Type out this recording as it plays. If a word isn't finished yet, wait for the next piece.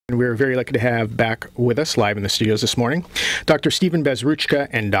We're very lucky to have back with us live in the studios this morning, Dr. Stephen Bezruchka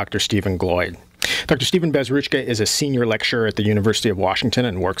and Dr. Stephen Gloyd. Dr. Stephen Bezruchka is a senior lecturer at the University of Washington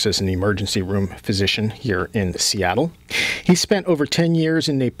and works as an emergency room physician here in Seattle. He spent over 10 years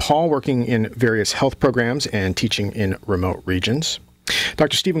in Nepal working in various health programs and teaching in remote regions.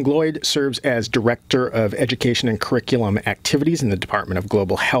 Dr. Stephen Gloyd serves as Director of Education and Curriculum Activities in the Department of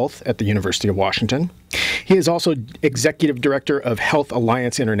Global Health at the University of Washington. He is also Executive Director of Health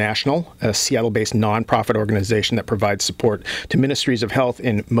Alliance International, a Seattle-based nonprofit organization that provides support to ministries of health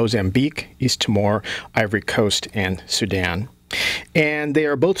in Mozambique, East Timor, Ivory Coast, and Sudan. And they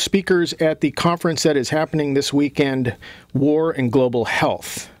are both speakers at the conference that is happening this weekend, War and Global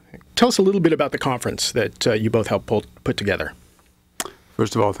Health. Tell us a little bit about the conference that you both helped put together.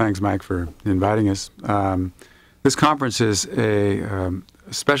 First of all, thanks, Mike, for inviting us. This conference is a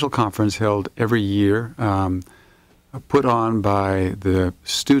special conference held every year, put on by the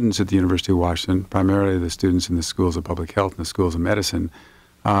students at the University of Washington, primarily the students in the schools of public health and the schools of medicine.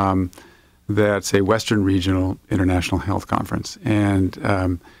 That's a Western Regional International Health Conference.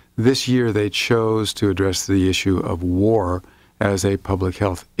 And this year they chose to address the issue of war as a public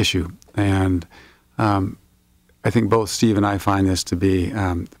health issue. And I think both Steve and I find this to be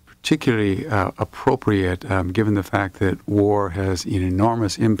particularly appropriate given the fact that war has an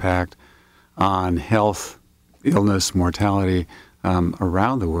enormous impact on health, illness, mortality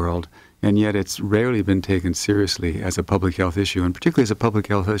around the world, and yet it's rarely been taken seriously as a public health issue, and particularly as a public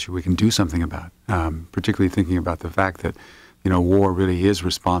health issue we can do something about, particularly thinking about the fact that, war really is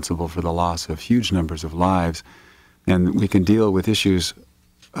responsible for the loss of huge numbers of lives, and we can deal with issues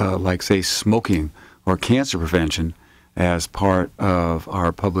like, say, smoking or cancer prevention as part of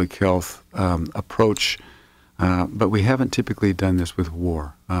our public health approach. But we haven't typically done this with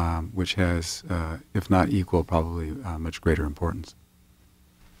war, which has, if not equal, probably much greater importance.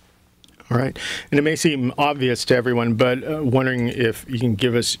 All right. And it may seem obvious to everyone, but wondering if you can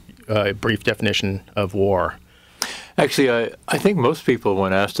give us a brief definition of war. Actually, I think most people,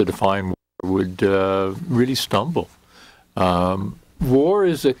 when asked to define war, would really stumble. War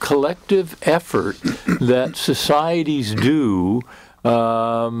is a collective effort that societies do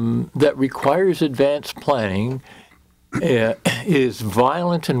that requires advanced planning, is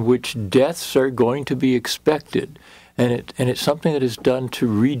violent, in which deaths are going to be expected. And it's something that is done to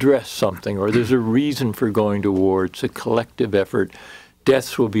redress something, or there's a reason for going to war. It's a collective effort.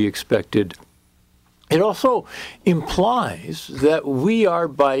 Deaths will be expected. It also implies that we are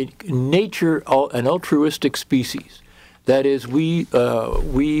by nature an altruistic species. That is, we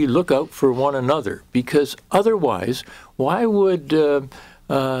look out for one another, because otherwise, why would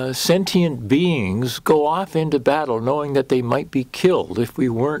sentient beings go off into battle knowing that they might be killed if we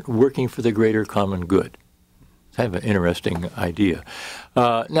weren't working for the greater common good? It's kind of an interesting idea.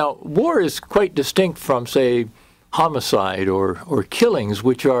 Now, war is quite distinct from, say, homicide or killings,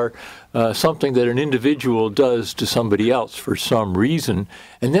 which are something that an individual does to somebody else for some reason,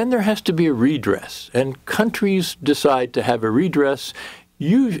 and then there has to be a redress. And countries decide to have a redress,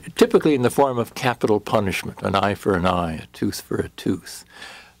 typically in the form of capital punishment, an eye for an eye, a tooth for a tooth.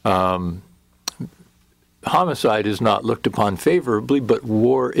 Homicide is not looked upon favorably, but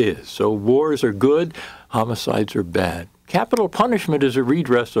war is. So wars are good, homicides are bad. Capital punishment is a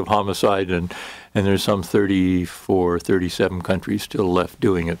redress of homicide, and there's some 34, 37 countries still left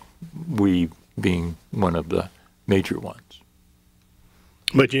doing it, we being one of the major ones.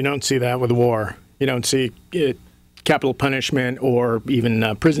 But you don't see that with war. You don't see capital punishment or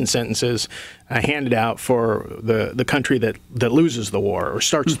even prison sentences handed out for the country that loses the war or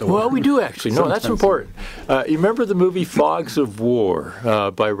starts the war. Well, we do actually. No, that's important. You remember the movie Fogs of War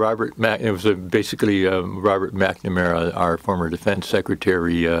by Robert It was basically Robert McNamara, our former defense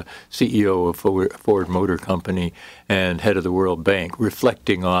secretary, CEO of Ford Motor Company and head of the World Bank,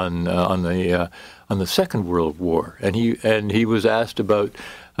 reflecting on the Second World War, and he was asked about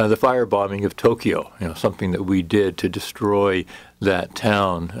the firebombing of Tokyo, something that we did to destroy that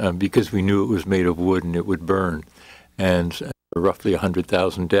town because we knew it was made of wood and it would burn, and roughly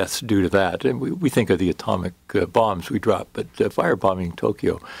 100,000 deaths due to that. And we think of the atomic bombs we dropped, but firebombing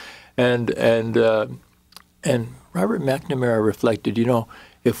Tokyo, and Robert McNamara reflected,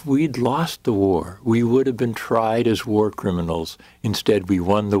 if we'd lost the war, we would have been tried as war criminals. Instead, we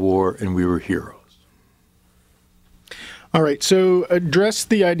won the war and we were heroes. All right, so address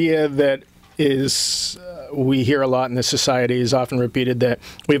the idea that we hear a lot in this society, is often repeated, that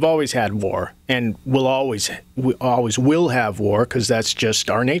we've always had war and we always will have war because that's just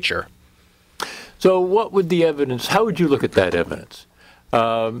our nature. So what would the evidence, how would you look at that evidence?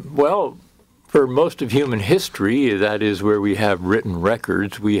 Well, for most of human history, that is where we have written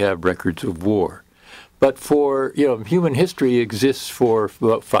records, we have records of war. But for, human history exists for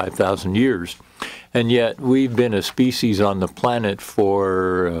about 5,000 years. And yet we've been a species on the planet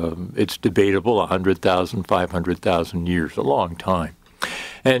for, it's debatable, 100,000, 500,000 years, a long time.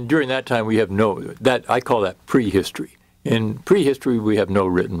 And during that time we have I call that prehistory. In prehistory we have no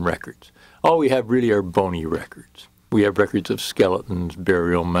written records. All we have really are bony records. We have records of skeletons,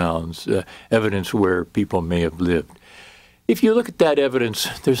 burial mounds, evidence where people may have lived. If you look at that evidence,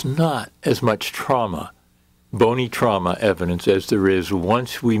 there's not as much trauma, bony trauma evidence, as there is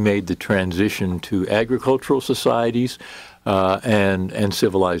once we made the transition to agricultural societies and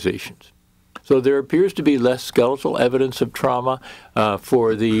civilizations. So there appears to be less skeletal evidence of trauma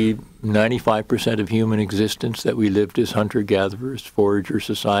for the 95% of human existence that we lived as hunter-gatherers, forager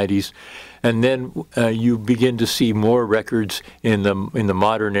societies. And then you begin to see more records in the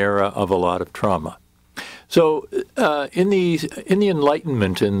modern era of a lot of trauma. So in the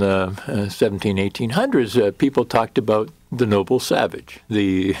Enlightenment in the 1800s, people talked about the noble savage,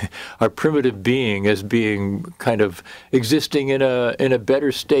 our primitive being as being kind of existing in a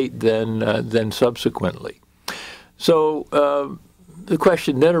better state than subsequently. So the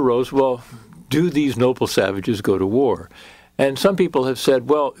question then arose, well, do these noble savages go to war? And some people have said,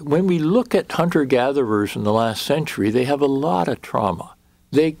 well, when we look at hunter-gatherers in the last century, they have a lot of trauma.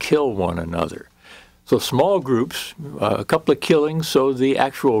 They kill one another. So small groups, a couple of killings, so the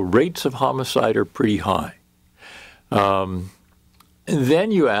actual rates of homicide are pretty high. And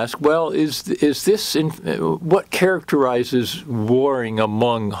then you ask, well, is this what characterizes warring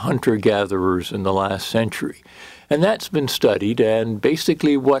among hunter-gatherers in the last century? And that's been studied, and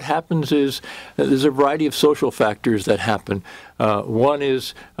basically what happens is there's a variety of social factors that happen. One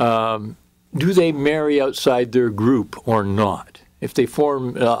is, do they marry outside their group or not? If they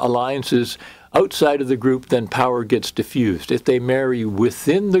form alliances outside of the group, then power gets diffused. If they marry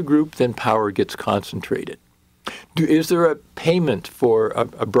within the group, then power gets concentrated. Is there a payment for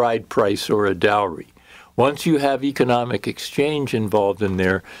a bride price or a dowry? Once you have economic exchange involved in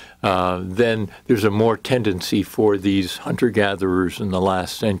there, then there's a more tendency for these hunter-gatherers in the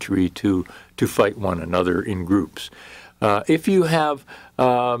last century to fight one another in groups. If you have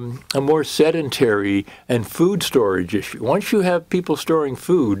a more sedentary and food storage issue, once you have people storing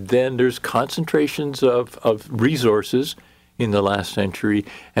food, then there's concentrations of resources in the last century,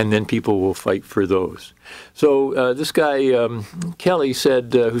 and then people will fight for those. So this guy, Kelly,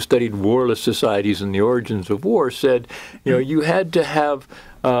 said, who studied warless societies and the origins of war, said, you had to have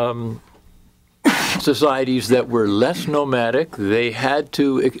societies that were less nomadic. They had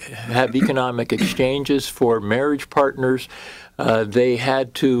to have economic exchanges for marriage partners. They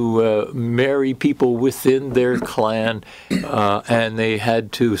had to marry people within their clan, and they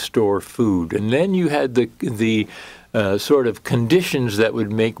had to store food. And then you had the sort of conditions that would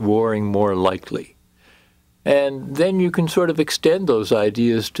make warring more likely. And then you can sort of extend those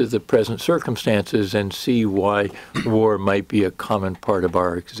ideas to the present circumstances and see why war might be a common part of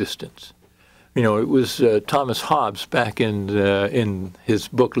our existence. It was Thomas Hobbes back in his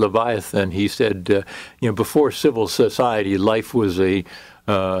book Leviathan. He said, before civil society, life was a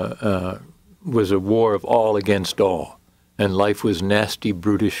war of all against all, and life was nasty,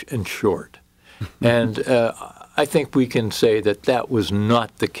 brutish, and short. And I think we can say that was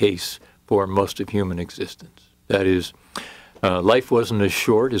not the case for most of human existence. That is, life wasn't as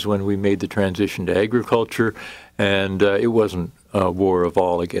short as when we made the transition to agriculture, and it wasn't a war of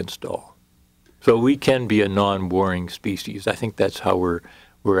all against all. So we can be a non-warring species. I think that's how we're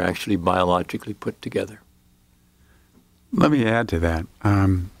actually biologically put together. Let me add to that.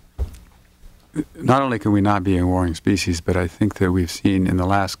 Not only can we not be a warring species, but I think that we've seen in the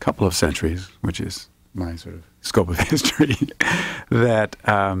last couple of centuries, which is my sort of scope of history, that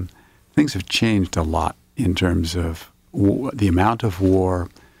things have changed a lot in terms of the amount of war,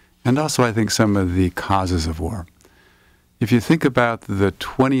 and also I think some of the causes of war. If you think about the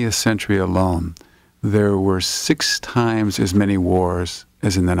 20th century alone, there were 6 times as many wars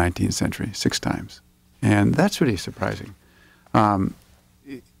as in the 19th century, 6 times. And that's really surprising. The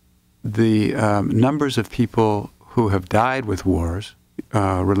numbers of people who have died with wars,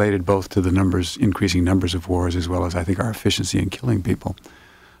 related both to the increasing numbers of wars, as well as I think our efficiency in killing people,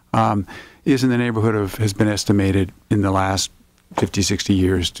 is in the neighborhood of, has been estimated in the last 50, 60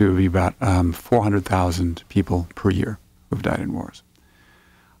 years to be about 400,000 people per year who've died in wars.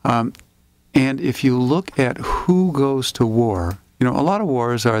 And if you look at who goes to war, a lot of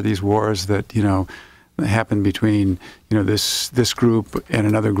wars are these wars that, happen between, this group and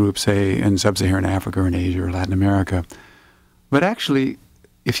another group, say, in sub-Saharan Africa or in Asia or Latin America. But actually,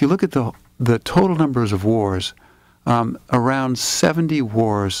 if you look at the total numbers of wars, around 70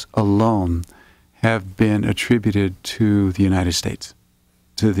 wars alone have been attributed to the United States,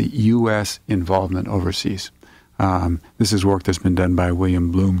 to the U.S. involvement overseas. This is work that's been done by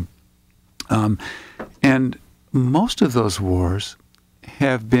William Bloom. And most of those wars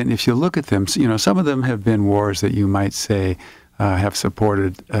have been, if you look at them, you know, some of them have been wars that you might say have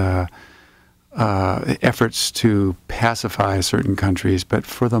supported efforts to pacify certain countries, but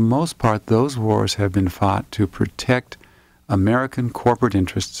for the most part, those wars have been fought to protect American corporate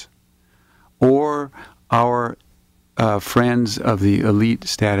interests or our friends of the elite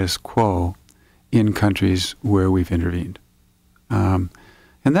status quo in countries where we've intervened. And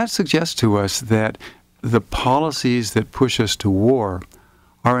that suggests to us that the policies that push us to war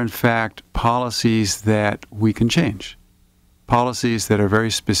are in fact policies that we can change. Policies that are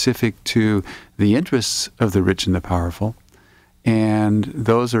very specific to the interests of the rich and the powerful, and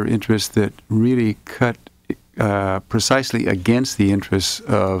those are interests that really cut precisely against the interests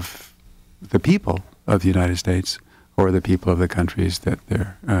of the people of the United States or the people of the countries that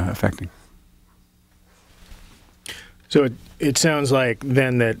they're affecting. So it sounds like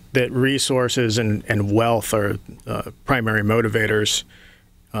then that resources and wealth are primary motivators,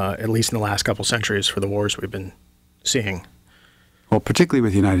 at least in the last couple centuries, for the wars we've been seeing. Well, particularly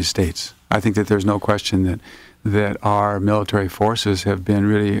with the United States, I think that there's no question that our military forces have been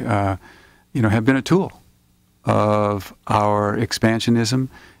really, have been a tool of our expansionism,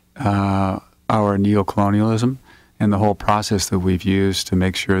 our neocolonialism, and the whole process that we've used to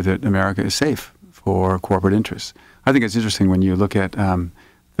make sure that America is safe for corporate interests. I think it's interesting when you look at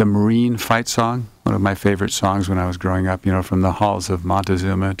the Marine fight song, one of my favorite songs when I was growing up, you know, from the halls of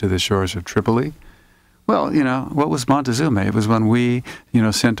Montezuma to the shores of Tripoli. Well, you know, what was Montezuma? It was when we,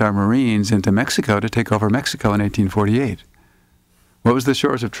 sent our Marines into Mexico to take over Mexico in 1848. What was the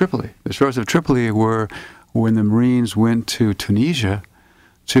shores of Tripoli? The shores of Tripoli were when the Marines went to Tunisia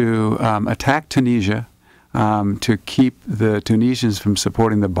to attack Tunisia, to keep the Tunisians from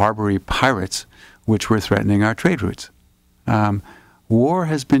supporting the Barbary pirates, which were threatening our trade routes. War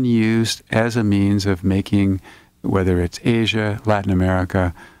has been used as a means of making, whether it's Asia, Latin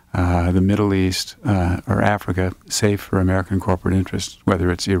America, the Middle East, or Africa, safe for American corporate interests,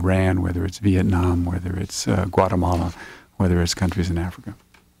 whether it's Iran, whether it's Vietnam, whether it's Guatemala, whether it's countries in Africa.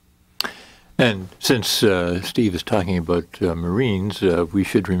 And since Steve is talking about Marines, we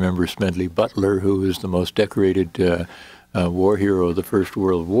should remember Smedley Butler, who is the most decorated war hero of the First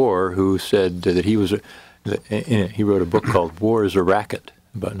World War, who said that he was, he wrote a book called War is a Racket,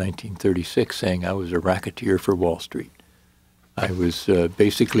 about 1936, saying, I was a racketeer for Wall Street. I was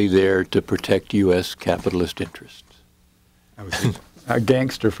basically there to protect U.S. capitalist interests. I was a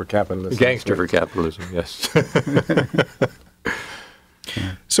gangster for capitalism. A gangster for capitalism, yes.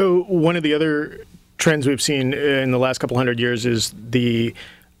 So one of the other trends we've seen in the last couple hundred years is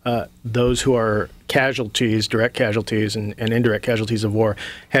those who are casualties, direct casualties and indirect casualties of war,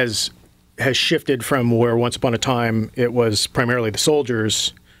 has shifted from where once upon a time it was primarily the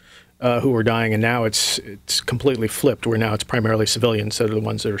soldiers who were dying, and now it's completely flipped, where now it's primarily civilians that are the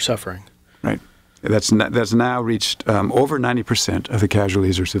ones that are suffering. Right. That's now reached over 90% of the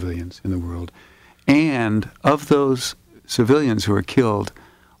casualties are civilians in the world. And of those civilians who are killed,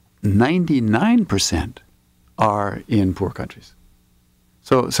 99% are in poor countries.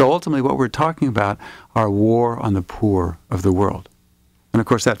 So ultimately what we're talking about are war on the poor of the world. And of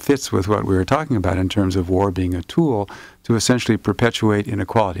course that fits with what we were talking about in terms of war being a tool to essentially perpetuate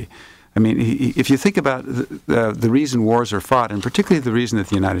inequality. I mean, if you think about the reason wars are fought, and particularly the reason that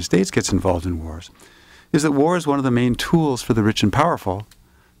the United States gets involved in wars, is that war is one of the main tools for the rich and powerful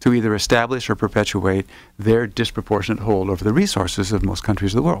to either establish or perpetuate their disproportionate hold over the resources of most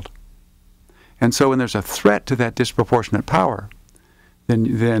countries of the world. And so when there's a threat to that disproportionate power,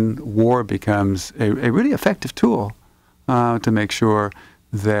 then war becomes a really effective tool to make sure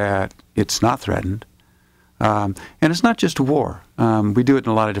that it's not threatened. And it's not just war. We do it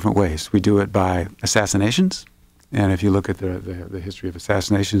in a lot of different ways. We do it by assassinations. And if you look at the history of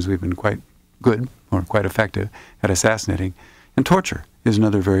assassinations, we've been quite good or quite effective at assassinating. And torture is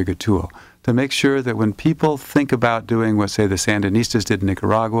another very good tool to make sure that when people think about doing what, say, the Sandinistas did in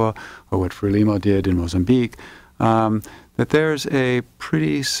Nicaragua or what Frelimo did in Mozambique, that there's a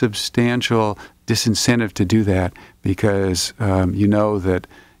pretty substantial disincentive to do that because you know that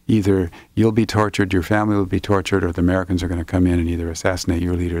either you'll be tortured, your family will be tortured, or the Americans are going to come in and either assassinate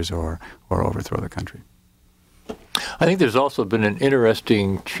your leaders or overthrow the country. I think there's also been an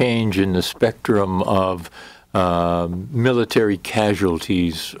interesting change in the spectrum of military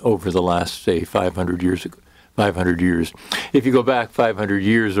casualties over the last, say, 500 500 years. If you go back 500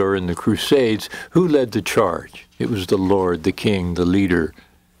 years or in the Crusades, who led the charge? It was the Lord, the king, the leader.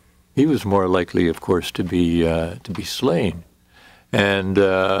 He was more likely, of course, to be slain. And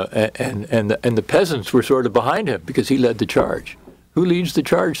the peasants were sort of behind him because he led the charge. Who leads the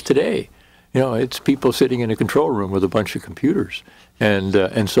charge today? It's people sitting in a control room with a bunch of computers.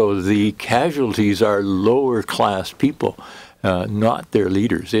 And so the casualties are lower class people, not their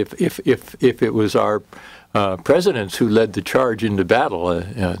leaders. If it was our presidents who led the charge into battle,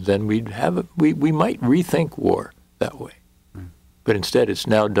 then we might rethink war that way. But instead, it's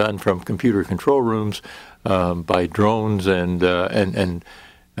now done from computer control rooms by drones and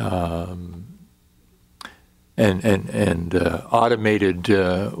automated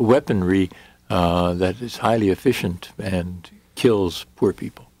weaponry that is highly efficient and kills poor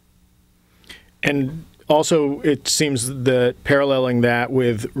people. And also, it seems that paralleling that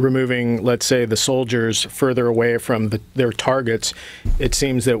with removing, let's say, the soldiers further away from their targets, it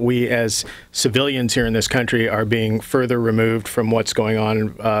seems that we as civilians here in this country are being further removed from what's going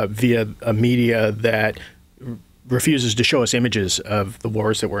on via a media that refuses to show us images of the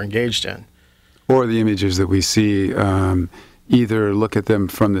wars that we're engaged in. Or the images that we see, either look at them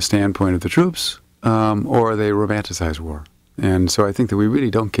from the standpoint of the troops, or they romanticize war. And so I think that we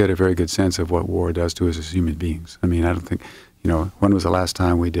really don't get a very good sense of what war does to us as human beings. I mean, I don't think, when was the last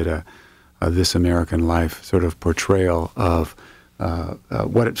time we did a This American Life sort of portrayal of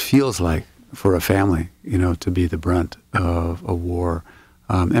what it feels like for a family, to be the brunt of a war,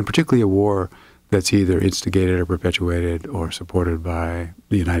 and particularly a war that's either instigated or perpetuated or supported by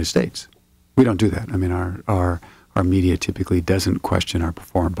the United States. We don't do that. I mean, our media typically doesn't question our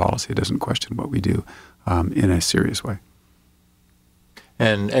foreign policy. It doesn't question what we do in a serious way.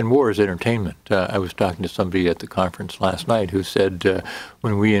 And war is entertainment. I was talking to somebody at the conference last night who said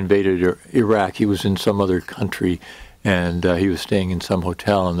when we invaded Iraq, he was in some other country, and he was staying in some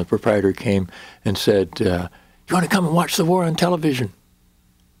hotel, and the proprietor came and said, "You want to come and watch the war on television?"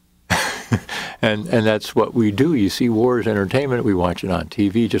 and that's what we do. You see, war is entertainment. We watch it on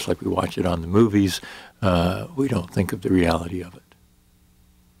TV just like we watch it on the movies. We don't think of the reality of it.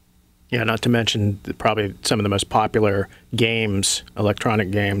 Yeah, not to mention probably some of the most popular games, electronic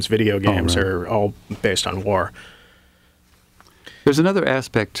games, video games, are all based on war. There's another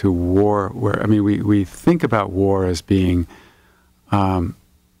aspect to war where, we think about war as being a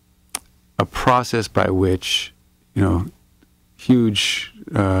process by which, huge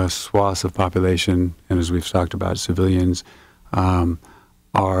swaths of population, and as we've talked about, civilians, bear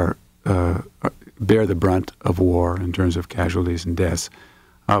the brunt of war in terms of casualties and deaths.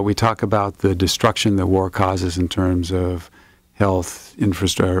 We talk about the destruction that war causes in terms of health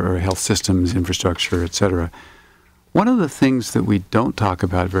infrastructure, or health systems, infrastructure, etc. One of the things that we don't talk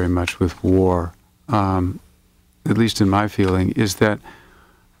about very much with war, at least in my feeling, is that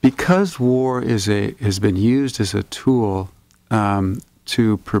because war has been used as a tool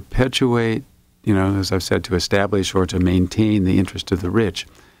to perpetuate, as I've said, to establish or to maintain the interest of the rich,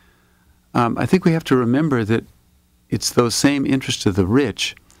 I think we have to remember that it's those same interests of the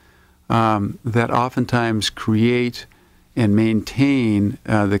rich that oftentimes create and maintain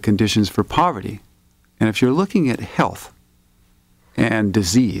the conditions for poverty. And if you're looking at health and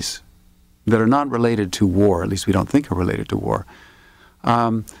disease that are not related to war, at least we don't think are related to war,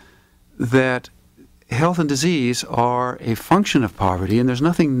 that health and disease are a function of poverty, and there's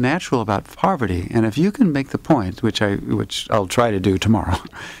nothing natural about poverty. And if you can make the point, which I'll try to do tomorrow,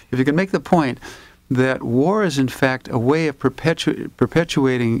 if you can make the point that war is in fact a way of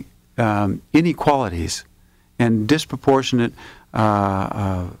perpetuating inequalities and disproportionate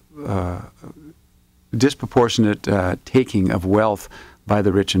taking of wealth by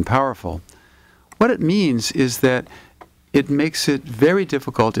the rich and powerful. What it means is that it makes it very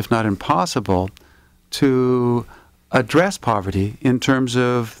difficult, if not impossible, to address poverty in terms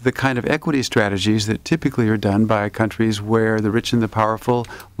of the kind of equity strategies that typically are done by countries where the rich and the powerful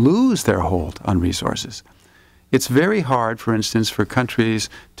lose their hold on resources. It's very hard, for instance, for countries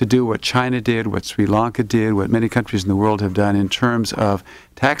to do what China did, what Sri Lanka did, what many countries in the world have done in terms of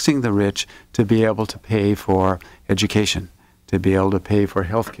taxing the rich to be able to pay for education, to be able to pay for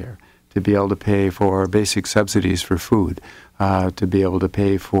health care, to be able to pay for basic subsidies for food, to be able to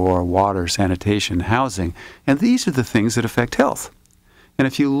pay for water, sanitation, housing. And these are the things that affect health. And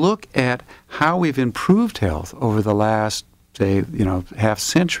if you look at how we've improved health over the last, say, half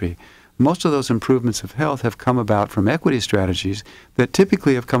century, most of those improvements of health have come about from equity strategies that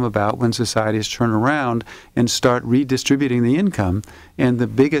typically have come about when societies turn around and start redistributing the income. And the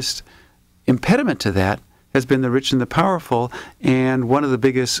biggest impediment to that has been the rich and the powerful, and one of the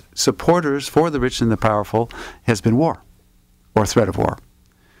biggest supporters for the rich and the powerful has been war, or threat of war.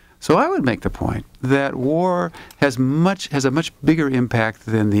 So I would make the point that war has a much bigger impact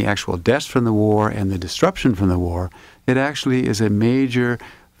than the actual deaths from the war and the disruption from the war. It actually is a major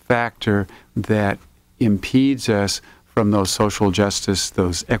factor that impedes us from those social justice,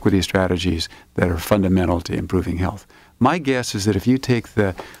 those equity strategies that are fundamental to improving health. My guess is that if you take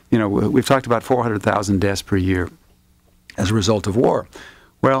we've talked about 400,000 deaths per year as a result of war.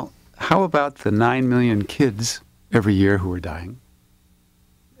 Well, how about the 9 million kids every year who are dying?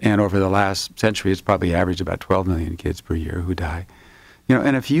 And over the last century, it's probably averaged about 12 million kids per year who die.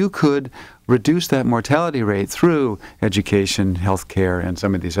 And if you could reduce that mortality rate through education, healthcare, and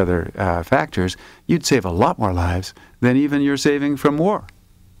some of these other factors, you'd save a lot more lives than even you're saving from war.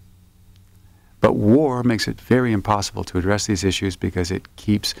 But war makes it very impossible to address these issues because it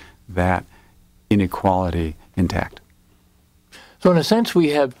keeps that inequality intact. So in a sense, we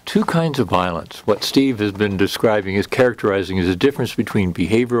have two kinds of violence. What Steve has been describing is characterizing as a difference between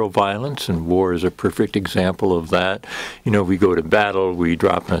behavioral violence, and war is a perfect example of that. We go to battle, we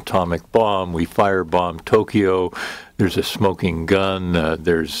drop an atomic bomb, we firebomb Tokyo, there's a smoking gun,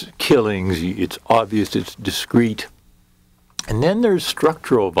 there's killings, it's obvious, it's discreet. And then there's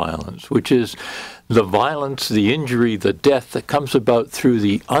structural violence, which is the violence, the injury, the death that comes about through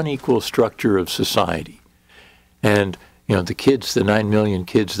the unequal structure of society. And the kids, the 9 million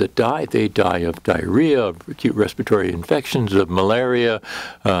kids that die, they die of diarrhea, of acute respiratory infections, of malaria,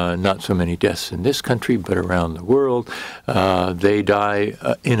 not so many deaths in this country, but around the world. They die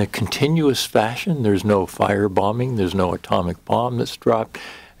in a continuous fashion. There's no firebombing, there's no atomic bomb that's dropped,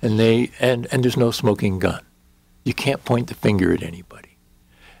 and there's no smoking gun. You can't point the finger at anybody.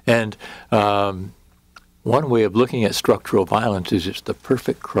 And one way of looking at structural violence is it's the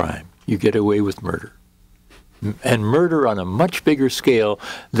perfect crime. You get away with murder. And murder on a much bigger scale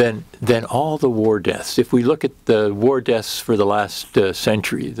than all the war deaths. If we look at the war deaths for the last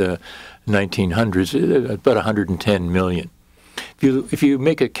century, the 1900s, about 110 million. If you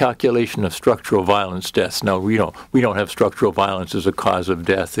make a calculation of structural violence deaths, now we don't have structural violence as a cause of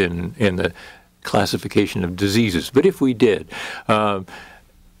death in the classification of diseases, but if we did, 1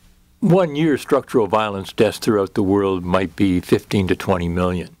 year structural violence deaths throughout the world might be 15 to 20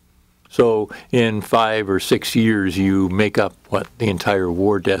 million. So in 5 or 6 years, you make up what the entire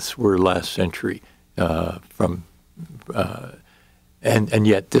war deaths were last century. And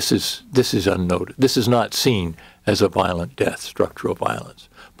yet this is unnoted. This is not seen as a violent death, structural violence.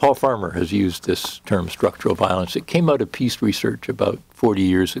 Paul Farmer has used this term, structural violence. It came out of peace research about 40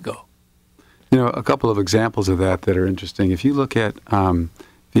 years ago. A couple of examples of that are interesting. If you look at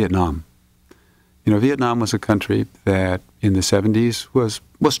Vietnam, Vietnam was a country that in the 70s was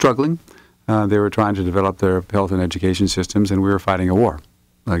struggling. They were trying to develop their health and education systems, and we were fighting a war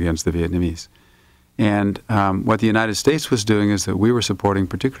against the Vietnamese. And what the United States was doing is that we were supporting,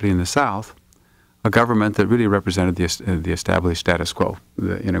 particularly in the South, a government that really represented the established status quo,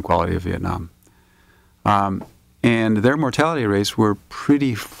 the inequality of Vietnam. And their mortality rates were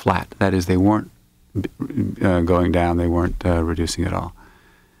pretty flat. That is, they weren't going down, they weren't reducing at all.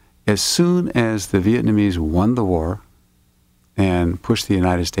 As soon as the Vietnamese won the war and pushed the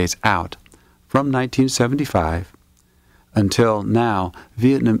United States out, from 1975 until now,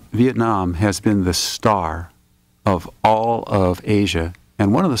 Vietnam has been the star of all of Asia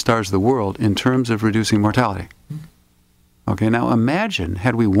and one of the stars of the world in terms of reducing mortality. Okay, now imagine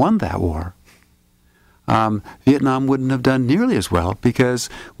had we won that war, Vietnam wouldn't have done nearly as well, because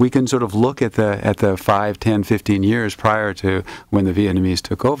we can sort of look at the 5, 10, 15 years prior to when the Vietnamese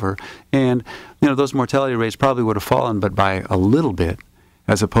took over, and those mortality rates probably would have fallen, but by a little bit,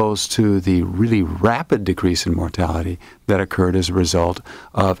 as opposed to the really rapid decrease in mortality that occurred as a result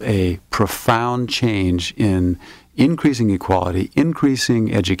of a profound change in increasing equality,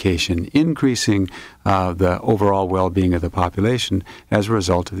 increasing education, increasing the overall well-being of the population as a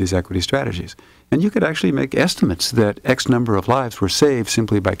result of these equity strategies. And you could actually make estimates that X number of lives were saved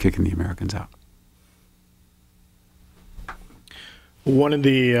simply by kicking the Americans out. One of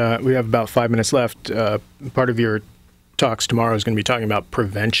the, we have about 5 minutes left. Part of your talks tomorrow is going to be talking about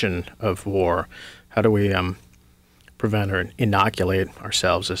prevention of war. How do we prevent or inoculate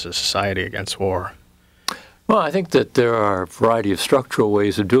ourselves as a society against war? Well, I think that there are a variety of structural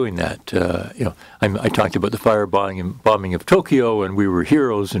ways of doing that. I talked about the firebombing of Tokyo, and we were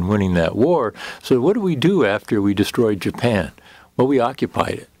heroes in winning that war. So what do we do after we destroyed Japan? Well, we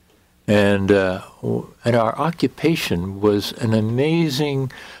occupied it. And our occupation was an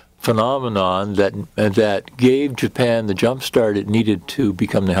amazing phenomenon that gave Japan the jump start it needed to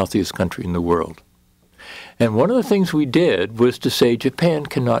become the healthiest country in the world. And one of the things we did was to say Japan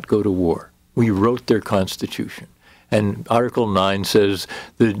cannot go to war. We wrote their constitution. And Article 9 says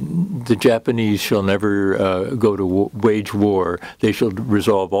the Japanese shall never go to wage war. They shall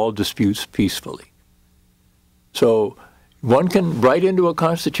resolve all disputes peacefully. So one can write into a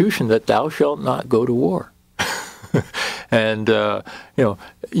constitution that thou shalt not go to war. And,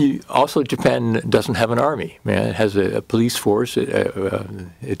 also Japan doesn't have an army. It has a police force.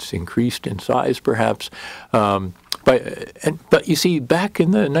 It's increased in size, perhaps. But you see, back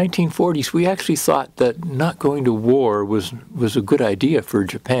in the 1940s, we actually thought that not going to war was a good idea for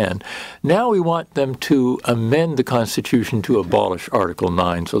Japan. Now we want them to amend the Constitution to abolish Article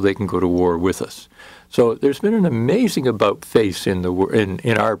 9 so they can go to war with us. So there's been an amazing about-face in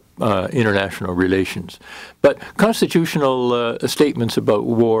our international relations. But constitutional statements about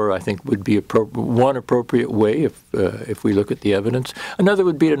war, I think, would be one appropriate way if we look at the evidence. Another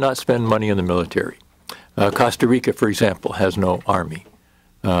would be to not spend money on the military. Costa Rica, for example, has no army,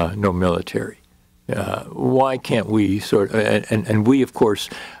 no military. Why can't we and we, of course,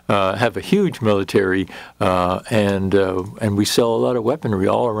 have a huge military, and we sell a lot of weaponry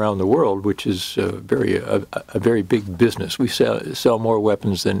all around the world, which is a very big business. We sell more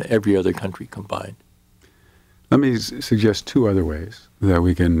weapons than every other country combined. Let me suggest two other ways that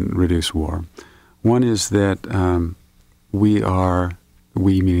we can reduce war. One is that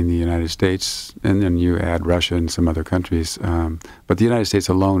we meaning the United States, and then you add Russia and some other countries, but the United States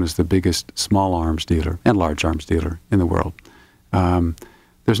alone is the biggest small arms dealer and large arms dealer in the world.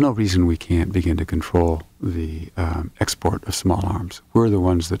 There's no reason we can't begin to control the export of small arms. We're the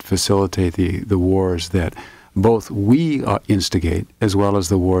ones that facilitate the wars that both we instigate as well as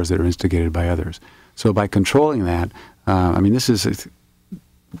the wars that are instigated by others. So by controlling that,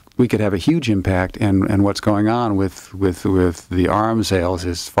 we could have a huge impact, and what's going on with the arms sales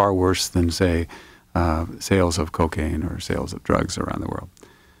is far worse than, say, sales of cocaine or sales of drugs around the world.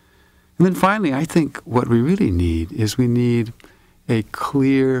 And then finally, I think what we really need is we need a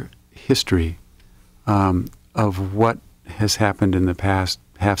clear history of what has happened in the past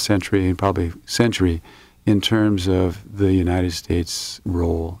half century and probably century in terms of the United States'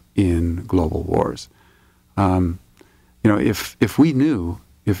 role in global wars.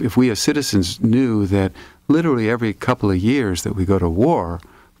 If we as citizens knew that literally every couple of years that we go to war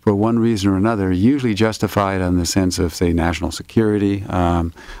for one reason or another, usually justified in the sense of, say, national security,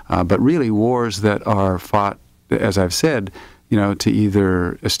 but really wars that are fought, as I've said, to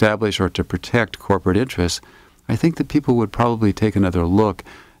either establish or to protect corporate interests, I think that people would probably take another look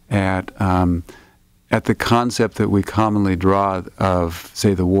at the concept that we commonly draw of,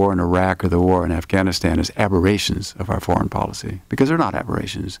 say, the war in Iraq or the war in Afghanistan as aberrations of our foreign policy, because they're not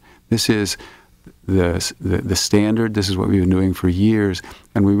aberrations. This is the standard. This is what we've been doing for years,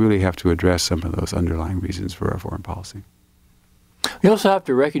 and we really have to address some of those underlying reasons for our foreign policy. We also have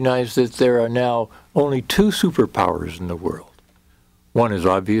to recognize that there are now only two superpowers in the world. One is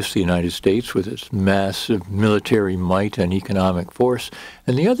obvious, the United States, with its massive military might and economic force,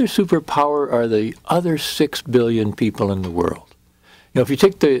 and the other superpower are the other 6 billion people in the world. If you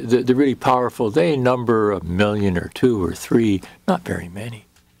take the really powerful, they number 1 million or 2 or 3, not very many.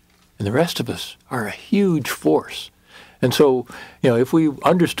 And the rest of us are a huge force. And so, if we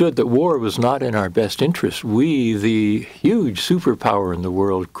understood that war was not in our best interest, we, the huge superpower in the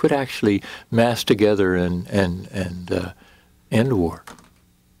world, could actually mass together and end war.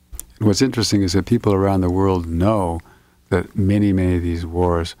 What's interesting is that people around the world know that many, many of these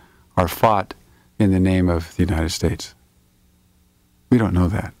wars are fought in the name of the United States. We don't know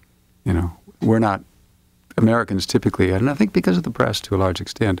that. We're not, Americans typically, and I think because of the press to a large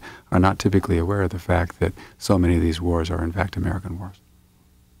extent, are not typically aware of the fact that so many of these wars are in fact American wars.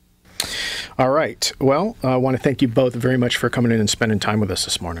 All right. Well, I want to thank you both very much for coming in and spending time with us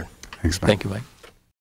this morning. Thanks, Mike. Thank you, Mike.